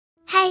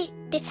Hey,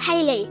 it's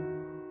Hayley.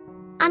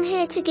 I'm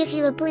here to give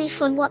you a brief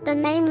on what the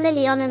name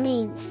Lillyana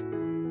means.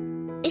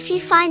 If you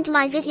find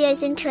my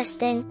videos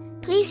interesting,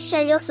 please show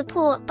your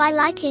support by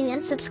liking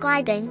and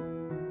subscribing.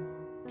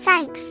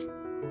 Thanks.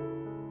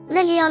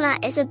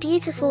 Lillyana is a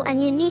beautiful and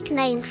unique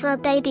name for a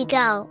baby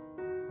girl.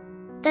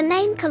 The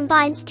name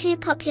combines two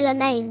popular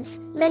names,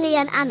 Lily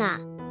and Anna.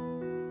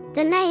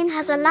 The name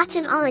has a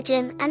Latin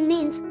origin and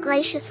means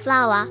gracious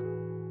flower.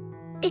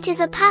 It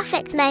is a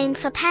perfect name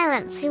for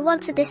parents who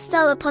want to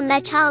bestow upon their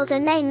child a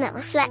name that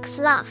reflects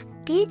love,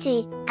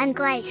 beauty, and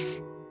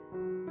grace.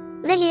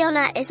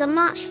 Lillyana is a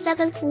March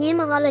 7th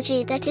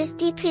numerology that is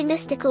deeply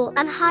mystical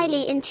and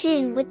highly in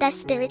tune with their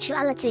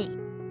spirituality.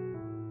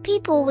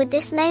 People with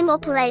this name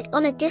operate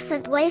on a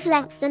different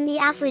wavelength than the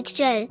average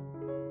Joe.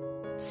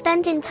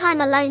 Spending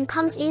time alone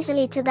comes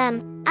easily to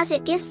them, as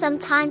it gives them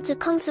time to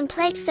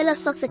contemplate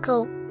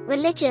philosophical,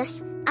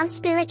 religious, and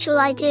spiritual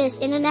ideas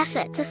in an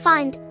effort to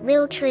find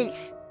real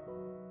truth.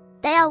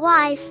 They are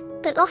wise,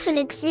 but often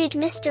exude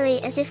mystery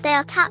as if they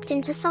are tapped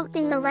into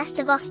something the rest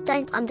of us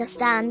don't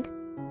understand.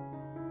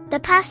 The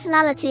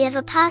personality of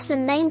a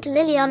person named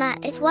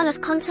Lillyana is one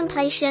of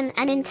contemplation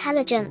and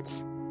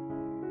intelligence.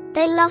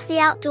 They love the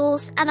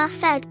outdoors and are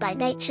fed by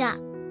nature.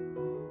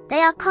 They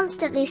are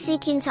constantly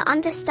seeking to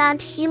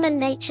understand human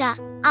nature,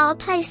 our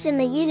place in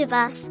the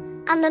universe,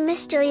 and the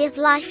mystery of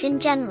life in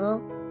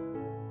general.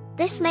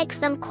 This makes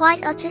them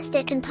quite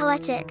artistic and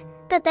poetic,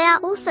 but they are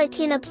also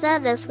keen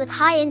observers with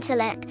high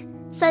intellect,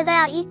 so they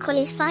are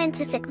equally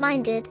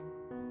scientific-minded.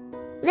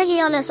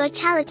 Lillyanas are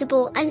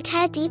charitable and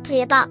care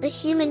deeply about the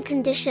human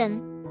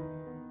condition.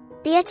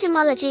 The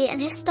etymology and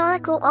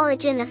historical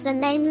origin of the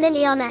name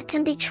Lillyana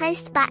can be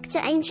traced back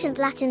to ancient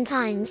Latin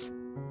times.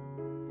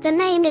 The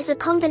name is a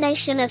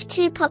combination of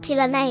two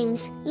popular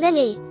names,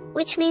 Lily,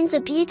 which means a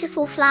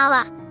beautiful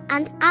flower,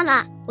 and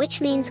Anna,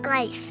 which means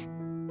grace.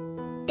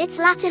 Its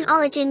Latin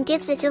origin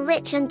gives it a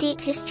rich and deep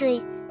history,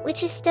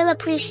 which is still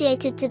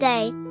appreciated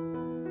today.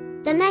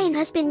 The name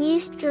has been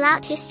used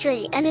throughout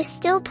history and is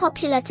still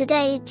popular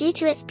today due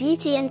to its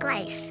beauty and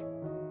grace.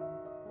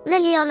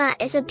 Lillyana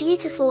is a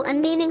beautiful and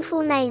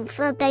meaningful name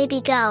for a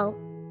baby girl.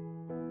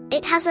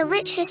 It has a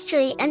rich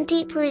history and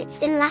deep roots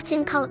in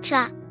Latin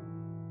culture.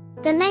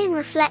 The name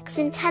reflects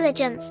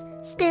intelligence,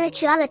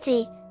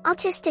 spirituality,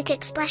 artistic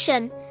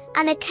expression,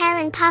 and a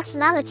caring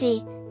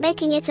personality,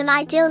 making it an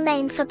ideal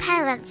name for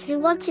parents who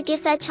want to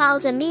give their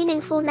child a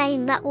meaningful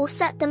name that will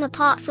set them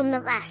apart from the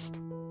rest.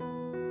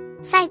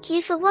 Thank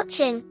you for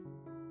watching.